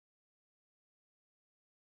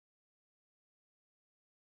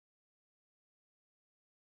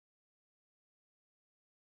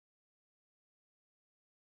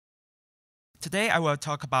Today, I will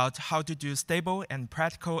talk about how to do stable and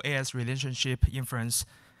practical AS relationship inference.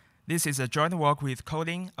 This is a joint work with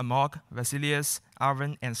Colin, Amogh, Vasileios,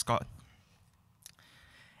 Arvind, and Scott.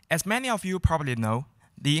 As many of you probably know,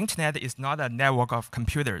 the internet is not a network of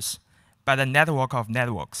computers, but a network of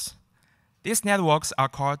networks. These networks are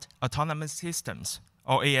called autonomous systems,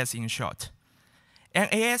 or AS in short. An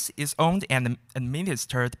AS is owned and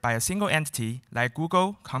administered by a single entity like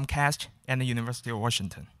Google, Comcast, and the University of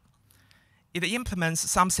Washington. It implements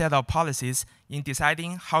some set of policies in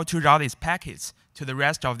deciding how to route its packets to the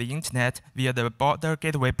rest of the internet via the Border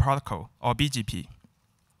Gateway Protocol, or BGP.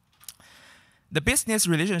 The business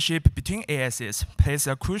relationship between ASes plays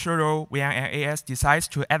a crucial role when an AS decides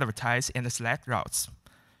to advertise and select routes.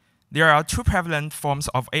 There are two prevalent forms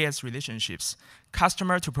of AS relationships,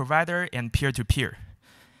 customer to provider and peer-to-peer.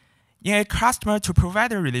 In a customer to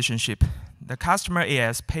provider relationship, the customer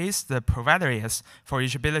AS pays the provider AS for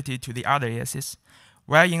reachability to the other ASes,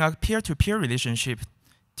 while in a peer-to-peer relationship,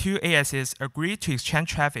 two ASes agree to exchange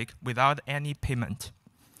traffic without any payment.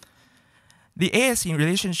 The AS in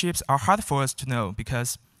relationships are hard for us to know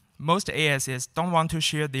because most ASes don't want to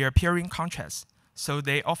share their peering contracts, so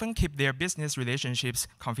they often keep their business relationships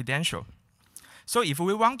confidential. So if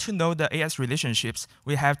we want to know the AS relationships,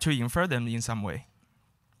 we have to infer them in some way.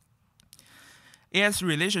 AS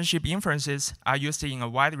relationship inferences are used in a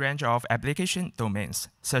wide range of application domains,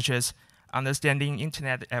 such as understanding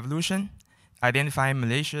internet evolution, identifying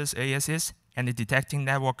malicious ASes, and detecting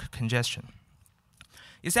network congestion.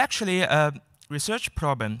 It's actually a research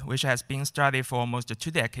problem which has been studied for almost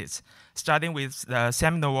 2 decades, starting with the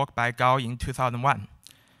seminal work by Gao in 2001.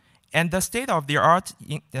 And the state-of-the-art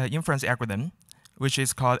inference algorithm, which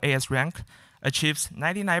is called ASRank, achieves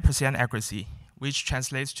 99% accuracy, which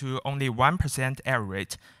translates to only 1% error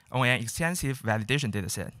rate on an extensive validation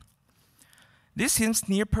dataset. This seems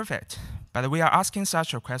near perfect, but we are asking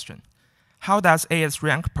such a question. How does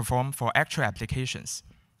ASRank perform for actual applications?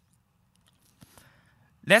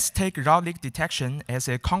 Let's take route leak detection as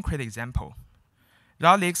a concrete example.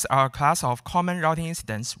 Route leaks are a class of common routing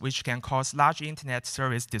incidents which can cause large internet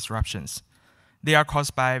service disruptions. They are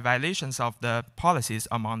caused by violations of the policies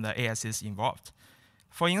among the ASes involved.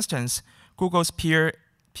 For instance, Google's peer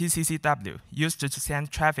PCCW used to send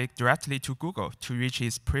traffic directly to Google to reach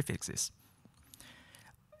its prefixes.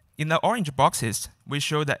 In the orange boxes, we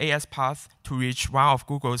show the AS path to reach one of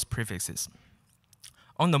Google's prefixes.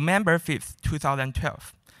 On November 5th,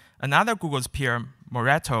 2012, another Google's peer,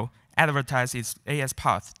 Moretto, advertised its AS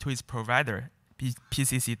path to its provider,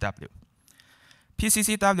 PCCW.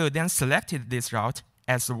 PCCW then selected this route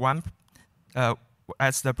as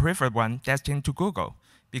the preferred one destined to Google,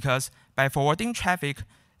 because by forwarding traffic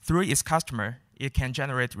through its customer, it can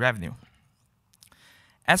generate revenue.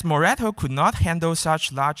 As Moretto could not handle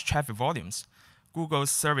such large traffic volumes,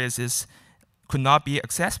 Google's services could not be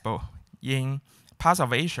accessible in parts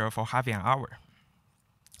of Asia for half an hour.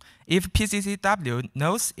 If PCCW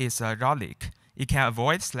knows it's a route leak, it can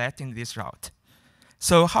avoid selecting this route.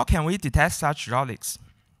 So how can we detect such route leaks?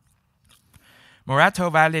 Moretto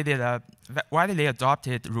violated a widely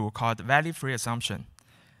adopted rule called value-free assumption.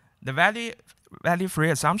 The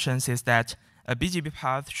value-free assumption says that a BGP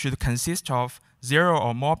path should consist of 0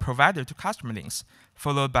 or more provider-to-customer links,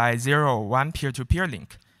 followed by 0 or 1 peer-to-peer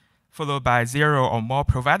link, followed by 0 or more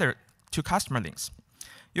provider-to-customer links.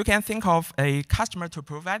 You can think of a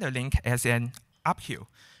customer-to-provider link as an uphill,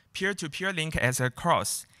 peer-to-peer link as a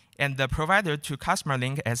cross, and the provider-to-customer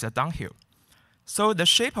link as a downhill. So the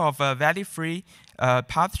shape of a value-free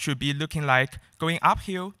path should be looking like going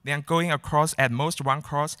uphill, then going across at most one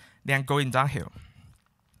cross, then going downhill.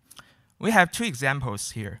 We have 2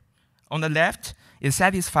 examples here. On the left, it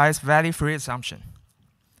satisfies value-free assumption.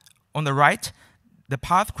 On the right, the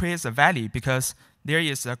path creates a valley because there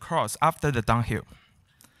is a cross after the downhill.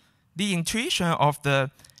 The intuition of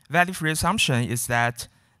the value-free assumption is that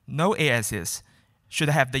no ASes should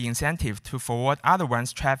have the incentive to forward other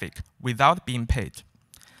one's traffic without being paid.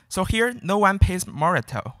 So here, no one pays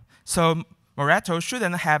Moretto. So Moretto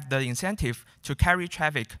shouldn't have the incentive to carry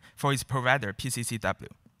traffic for its provider, PCCW.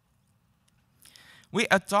 We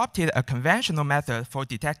adopted a conventional method for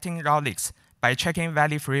detecting route leaks by checking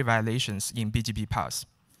value-free violations in BGP paths.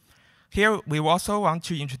 Here, we also want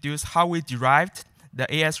to introduce how we derived the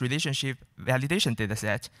AS relationship validation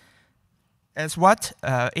dataset. As what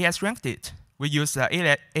ASRank did, we used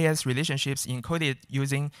the AS relationships encoded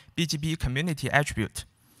using BGP community attribute.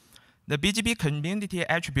 The BGP community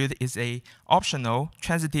attribute is an optional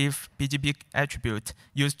transitive BGP attribute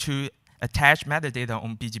used to attach metadata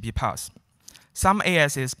on BGP paths. Some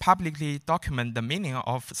ASes publicly document the meaning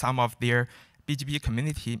of some of their BGP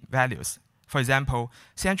community values. For example,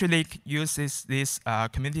 CenturyLink uses this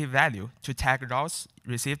community value to tag routes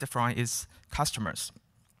received from its customers.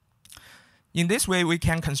 In this way, we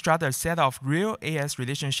can construct a set of real AS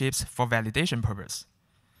relationships for validation purpose.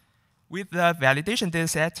 With the validation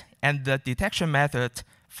dataset and the detection method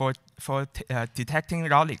for detecting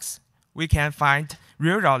route leaks, we can find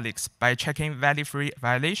real route leaks by checking value-free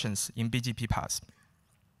violations in BGP paths.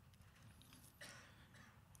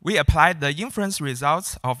 We applied the inference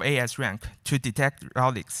results of AS rank to detect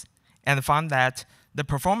route leaks and found that the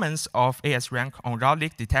performance of AS rank on route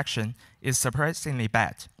leak detection is surprisingly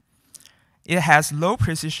bad. It has low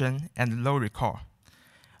precision and low recall.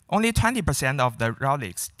 Only 20% of the route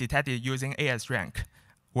leaks detected using AS rank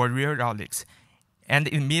were real route leaks, and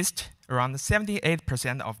it missed around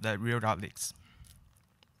 78% of the real route leaks.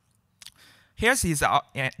 Here's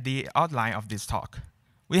the outline of this talk.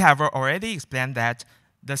 We have already explained that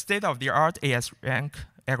the state-of-the-art AS rank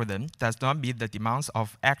algorithm does not meet the demands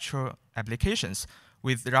of actual applications,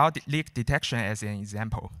 with route leak detection as an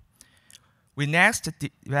example. We next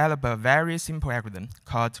develop a very simple algorithm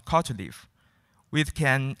called call-to-leave, which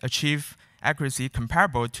can achieve accuracy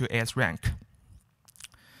comparable to AS rank.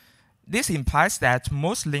 This implies that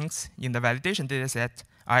most links in the validation dataset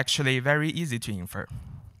are actually very easy to infer.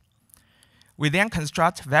 We then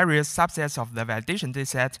construct various subsets of the validation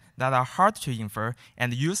dataset that are hard to infer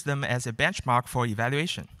and use them as a benchmark for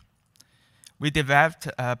evaluation. We developed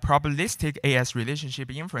a probabilistic AS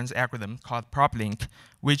relationship inference algorithm called ProbLink,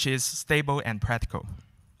 which is stable and practical.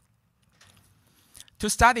 To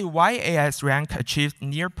study why AS rank achieved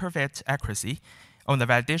near-perfect accuracy on the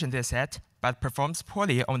validation dataset but performs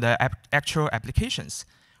poorly on the actual applications,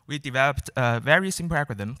 we developed a very simple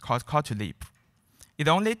algorithm called call-to-leave. It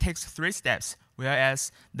only takes 3 steps,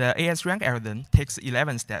 whereas the AS rank algorithm takes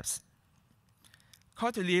 11 steps.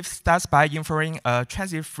 Call-to-leave starts by inferring a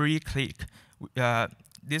transit-free click.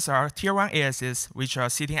 These are tier 1 ASes, which are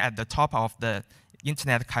sitting at the top of the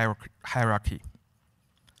internet hierarchy.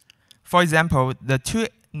 For example, the 2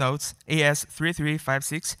 nodes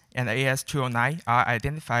AS3356 and AS209 are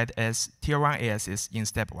identified as tier 1 ASes in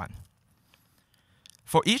step 1.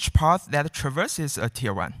 For each path that traverses a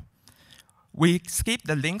tier 1, we skip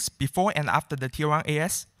the links before and after the tier 1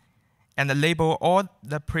 AS and label all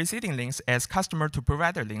the preceding links as customer to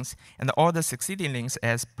provider links and all the succeeding links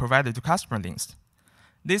as provider to customer links.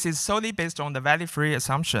 This is solely based on the value-free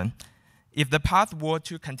assumption. If the path were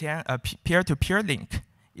to contain a peer-to-peer link,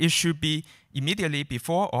 it should be immediately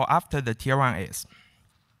before or after the tier 1 AS.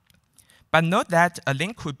 But note that a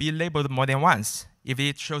link could be labeled more than once if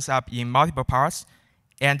it shows up in multiple paths,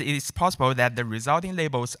 and it is possible that the resulting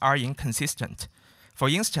labels are inconsistent. For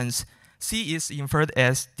instance, C is inferred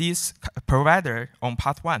as this provider on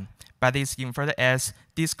path 1, but is inferred as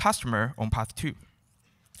this customer on path 2.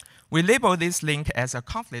 We label this link as a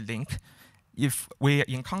conflict link if we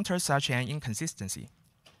encounter such an inconsistency.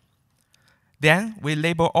 Then we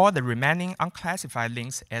label all the remaining unclassified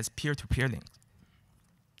links as peer-to-peer links.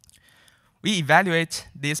 We evaluate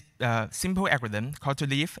this simple algorithm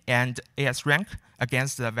call-to-leave and AS rank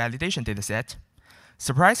against the validation dataset.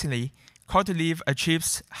 Surprisingly, call-to-leave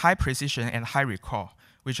achieves high precision and high recall,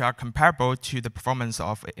 which are comparable to the performance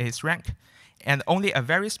of AS rank, and only a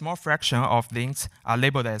very small fraction of links are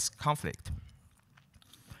labeled as conflict.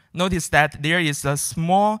 Notice that there is a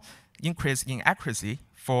small increase in accuracy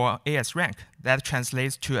for AS rank that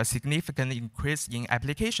translates to a significant increase in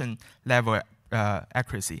application level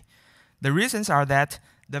accuracy. The reasons are that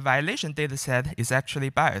the violation dataset is actually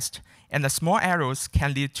biased, and the small errors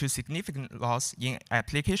can lead to significant loss in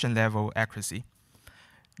application level accuracy.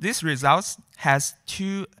 This result has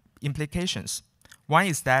 2 implications. One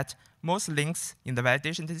is that most links in the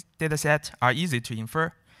validation dataset are easy to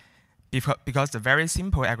infer because the very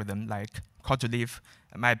simple algorithm like call-to-leave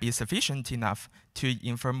might be sufficient enough to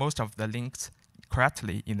infer most of the links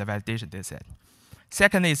correctly in the validation dataset.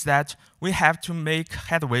 Second is that we have to make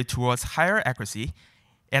headway towards higher accuracy,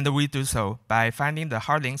 and we do so by finding the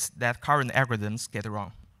hard links that current algorithms get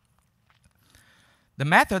wrong. The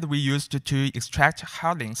method we used to extract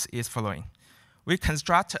hard links is following. We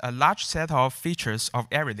construct a large set of features of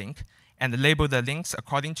every link and label the links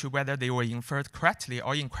according to whether they were inferred correctly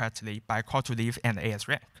or incorrectly by call-to-leave and AS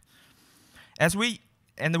rank.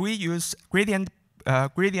 We use gradient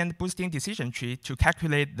boosting decision tree to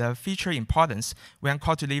calculate the feature importance when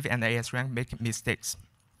call-to-leave and AS rank make mistakes.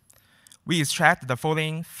 We extract the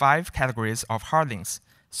following 5 categories of hard links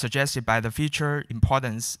suggested by the feature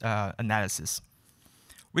importance analysis.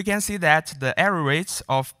 We can see that the error rates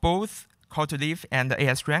of both call-to-leave and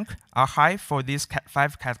AS rank are high for these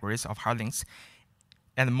 5 categories of hard links.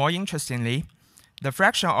 And more interestingly, the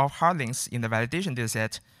fraction of hard links in the validation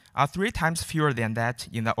dataset are 3 times fewer than that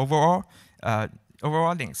in the overall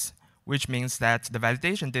links, which means that the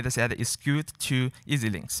validation dataset is skewed to easy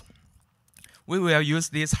links. We will use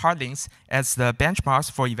these hard links as the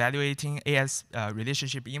benchmarks for evaluating AS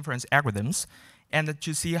relationship inference algorithms, and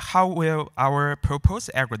to see how will our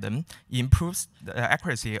proposed algorithm improve the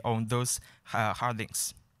accuracy on those hard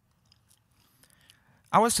links.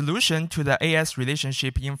 Our solution to the AS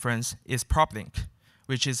relationship inference is ProbLink,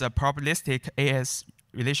 which is a probabilistic AS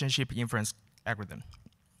relationship inference algorithm.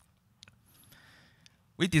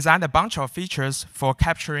 We designed a bunch of features for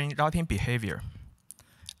capturing routing behavior.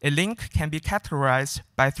 A link can be categorized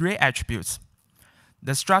by 3 attributes: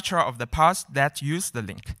 the structure of the paths that use the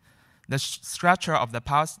link, the structure of the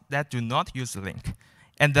paths that do not use the link,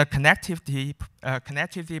 and the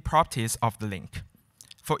connectivity properties of the link.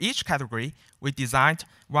 For each category, we designed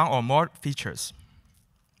 1 or more features.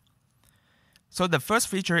 So the first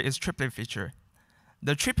feature is triplet feature.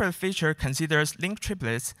 The triplet feature considers link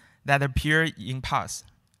triplets that appear in paths.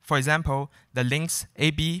 For example, the links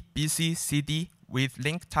AB, BC, CD with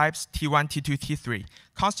link types T1, T2, T3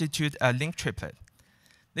 constitute a link triplet.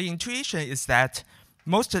 The intuition is that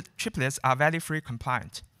most triplets are value-free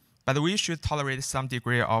compliant, but we should tolerate some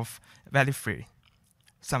degree of value-free,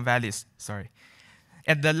 some values, sorry.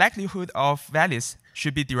 And the likelihood of values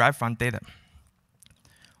should be derived from data.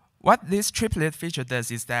 What this triplet feature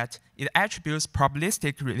does is that it attributes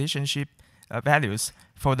probabilistic relationship values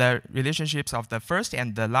for the relationships of the first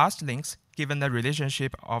and the last links given the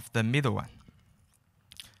relationship of the middle one.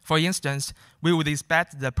 For instance, we would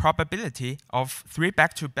expect the probability of 3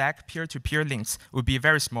 back-to-back peer-to-peer links would be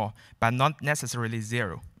very small, but not necessarily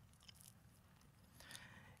 0.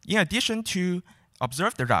 In addition to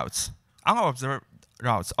observed routes, unobserved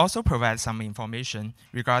routes also provide some information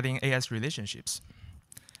regarding AS relationships.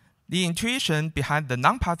 The intuition behind the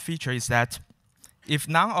non-path feature is that if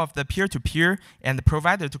none of the peer-to-peer and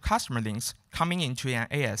provider-to-customer links coming into an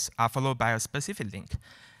AS are followed by a specific link,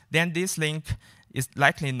 then this link is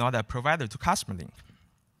likely not a provider-to-customer link.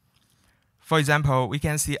 For example, we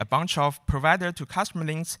can see a bunch of provider-to-customer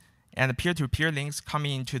links and peer-to-peer links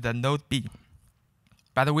coming into the node B.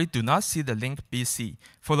 But we do not see the link BC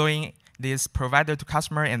following these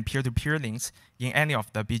provider-to-customer and peer-to-peer links in any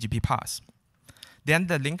of the BGP paths. Then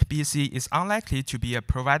the link BC is unlikely to be a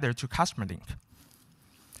provider-to-customer link.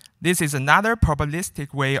 This is another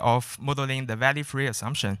probabilistic way of modeling the value-free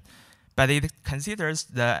assumption, but it considers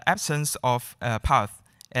the absence of a path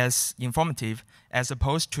as informative as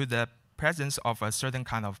opposed to the presence of a certain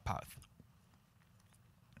kind of path.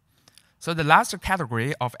 So the last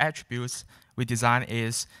category of attributes we design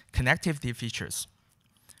is connectivity features.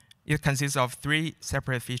 It consists of 3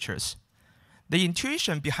 separate features. The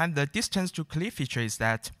intuition behind the distance to click feature is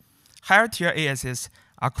that higher tier ASes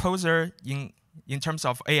are closer in terms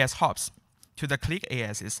of AS hops to the click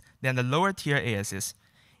ASes than the lower tier ASes,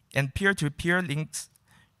 and peer-to-peer links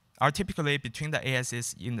are typically between the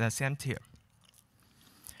ASes in the same tier.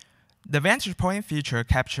 The vantage point feature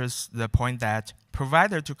captures the point that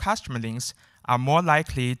provider-to-customer links are more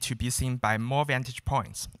likely to be seen by more vantage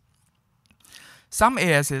points. Some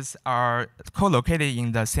ASes are co-located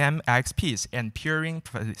in the same IXPs and peering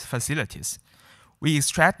facilities. We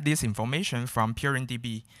extract this information from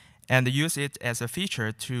PeeringDB and use it as a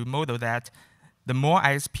feature to model that the more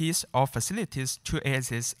ISPs or facilities 2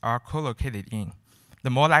 ASes are co-located in, the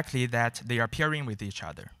more likely that they are peering with each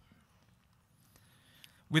other.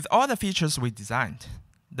 With all the features we designed,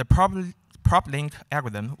 the ProbLink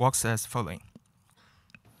algorithm works as following.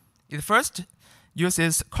 It first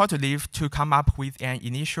uses call-to-leave to come up with an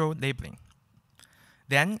initial labeling.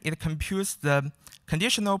 Then it computes the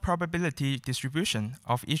conditional probability distribution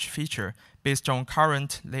of each feature based on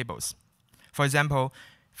current labels. For example,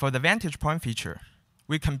 for the vantage point feature,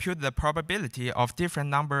 we compute the probability of different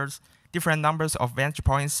numbers of vantage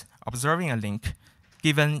points observing a link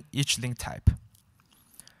given each link type.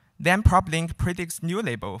 Then ProbLink predicts new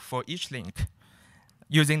label for each link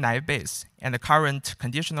using naive Bayes and the current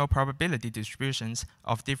conditional probability distributions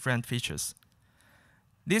of different features.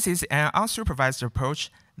 This is an unsupervised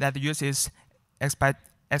approach that uses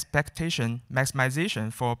expectation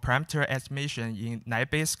maximization for parameter estimation in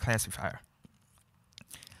naive Bayes classifier.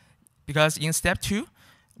 Because in step 2,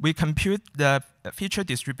 we compute the feature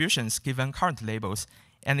distributions given current labels,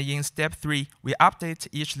 and in step 3, we update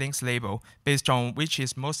each link's label based on which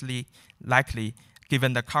is mostly likely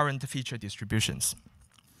given the current feature distributions.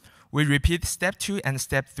 We repeat step 2 and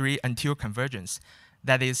step 3 until convergence.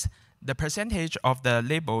 That is, the percentage of the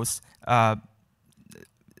labels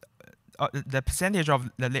the percentage of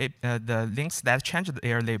the links that change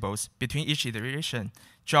their labels between each iteration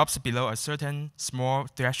drops below a certain small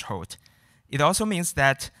threshold. It also means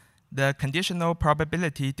that the conditional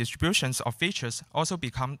probability distributions of features also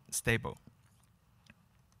become stable.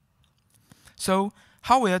 So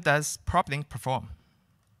how well does ProbLink perform?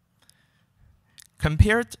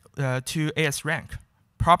 Compared to AS rank,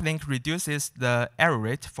 ProbLink reduces the error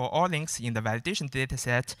rate for all links in the validation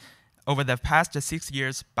dataset over the past 6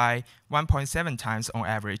 years by 1.7 times on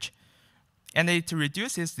average. And it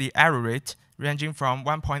reduces the error rate ranging from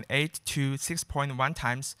 1.8 to 6.1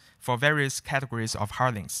 times for various categories of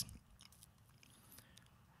hard links.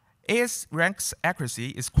 AS rank's accuracy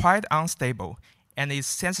is quite unstable and is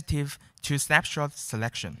sensitive to snapshot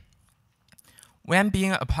selection. When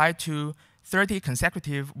being applied to 30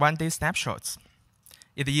 consecutive one-day snapshots,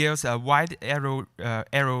 it yields a wide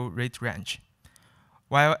error rate range,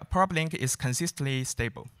 while ProbLink is consistently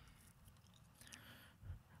stable.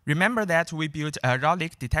 Remember that we built a raw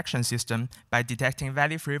leak detection system by detecting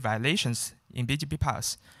value-free violations in BGP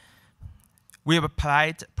paths. We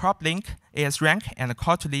applied ProbLink, ASRank, and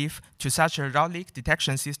call to leave to such a raw leak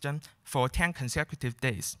detection system for 10 consecutive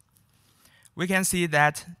days. We can see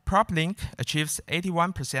that ProbLink achieves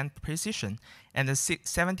 81% precision and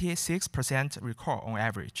 76% recall on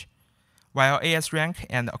average, while ASRank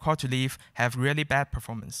and call to leave have really bad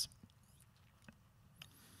performance.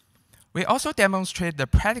 We also demonstrate the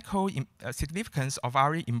practical significance of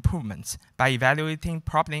our improvements by evaluating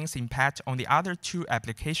ProbLink's impact on the other two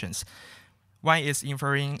applications. One is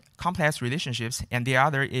inferring complex relationships, and the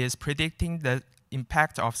other is predicting the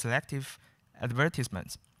impact of selective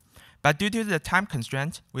advertisements. But due to the time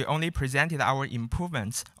constraint, we only presented our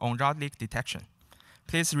improvements on raw leak detection.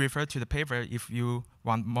 Please refer to the paper if you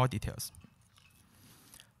want more details.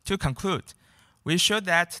 To conclude, we showed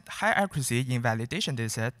that high accuracy in validation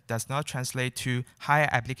dataset does not translate to high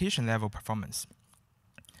application level performance.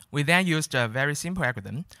 We then used a very simple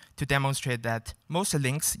algorithm to demonstrate that most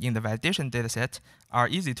links in the validation dataset are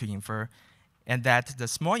easy to infer, and that the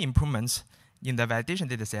small improvements in the validation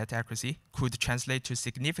dataset accuracy could translate to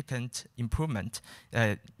significant improvement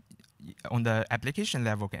on the application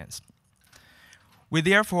level gains. We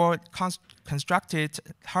therefore constructed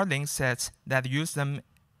hard link sets that use them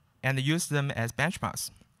as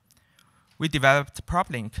benchmarks. We developed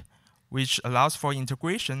ProbLink, which allows for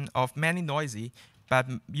integration of many noisy but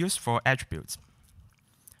useful attributes.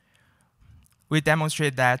 We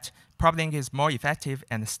demonstrate that ProbLink is more effective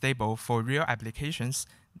and stable for real applications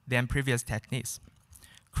than previous techniques.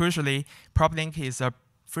 Crucially, ProbLink is a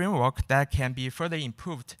framework that can be further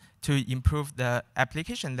improved to improve the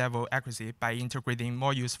application level accuracy by integrating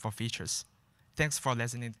more useful features. Thanks for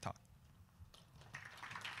listening to the talk.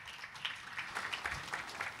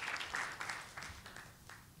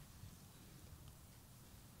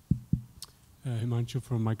 Himanshu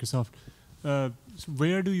from Microsoft. So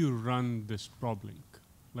where do you run this ProbLink?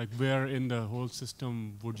 Like where in the whole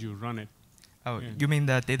system would you run it? Oh, you mean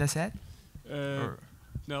the data set?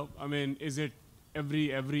 No, I mean, is it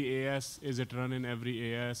every AS, is it run in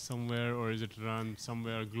every AS somewhere, or is it run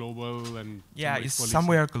somewhere global? And yeah, it's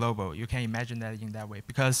somewhere global. You can imagine that in that way,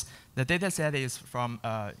 because the data set is from,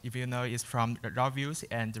 if you know, is from raw views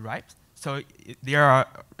and RIPes. So there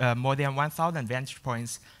are more than 1,000 vantage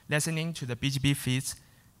points listening to the BGP feeds,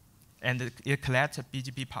 and it collects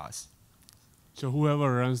BGP paths. So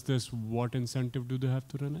whoever runs this, what incentive do they have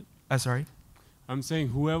to run it? Sorry? I'm saying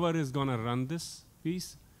whoever is going to run this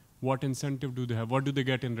piece, what incentive do they have? What do they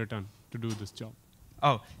get in return to do this job?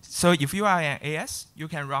 Oh, so if you are an AS, you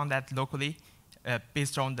can run that locally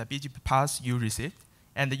based on the BGP paths you receive,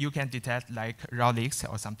 and you can detect like raw leaks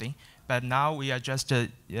or something. But now we are just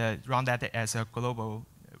run that as a global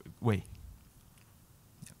way.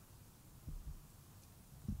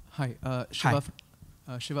 Hi, Shiva.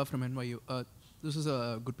 Hi. Shiva from NYU. This is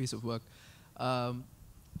a good piece of work.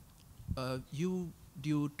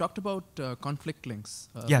 You talked about conflict links.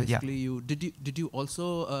 Basically, yeah. Did you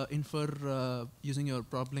also infer using your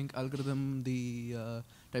ProbLink algorithm the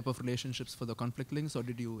type of relationships for the conflict links, or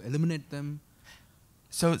did you eliminate them?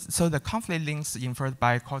 So the conflict links inferred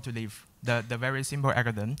by call to leave, the very simple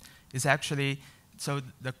algorithm, is actually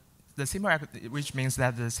the simple, which means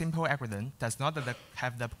that the simple algorithm does not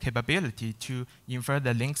have the capability to infer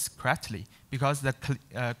the links correctly, because the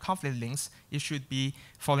conflict links, it should be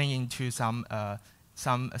falling into some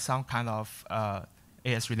kind of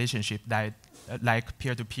AS relationship that like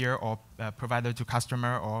peer-to-peer or provider to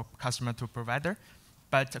customer or customer to provider,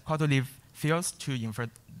 but call to leave fails to infer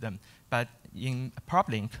them. But in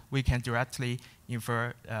ProbLink, we can directly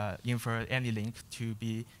infer any link to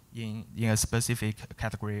be in a specific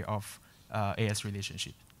category of AS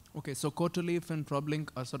relationship. Okay, so quarter-leaf and ProbLink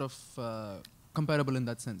are sort of comparable in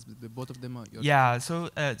that sense. Both of them are. Yeah. So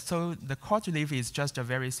the quarter-leaf is just a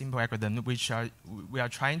very simple algorithm, which we are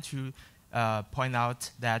trying to point out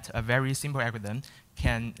that a very simple algorithm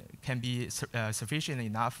can be sufficient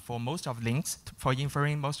enough for most of links, for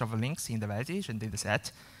inferring most of the links in the validation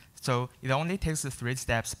dataset. So it only takes 3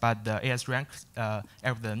 steps, but the AS rank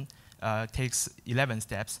algorithm takes 11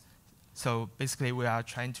 steps. So basically, we are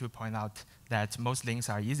trying to point out that most links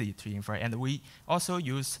are easy to infer, and we also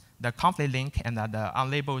use the conflict link and the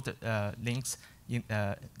unlabeled links in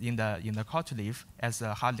the quarter leaf as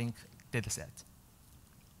a hard link dataset.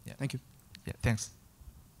 Yeah. Thank you. Yeah. Thanks.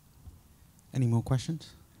 Any more questions?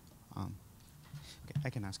 Okay, I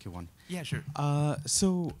can ask you one. Yeah, sure.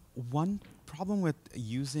 So one problem with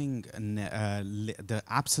using the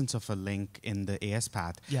absence of a link in the AS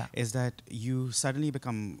path is that you suddenly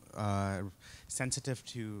become sensitive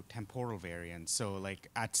to temporal variance. So like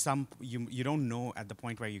at some, you don't know at the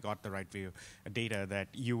point where you got the right view data that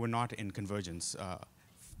you were not in convergence.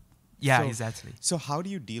 Yeah, exactly. So how do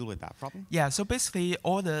you deal with that problem? Yeah, so basically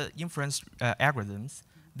all the inference algorithms,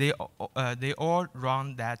 they all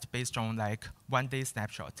run that based on like 1 day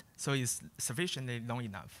snapshot. So it's sufficiently long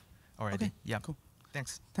enough already. Okay, yeah, cool.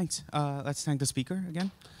 Thanks. Thanks. Let's thank the speaker again.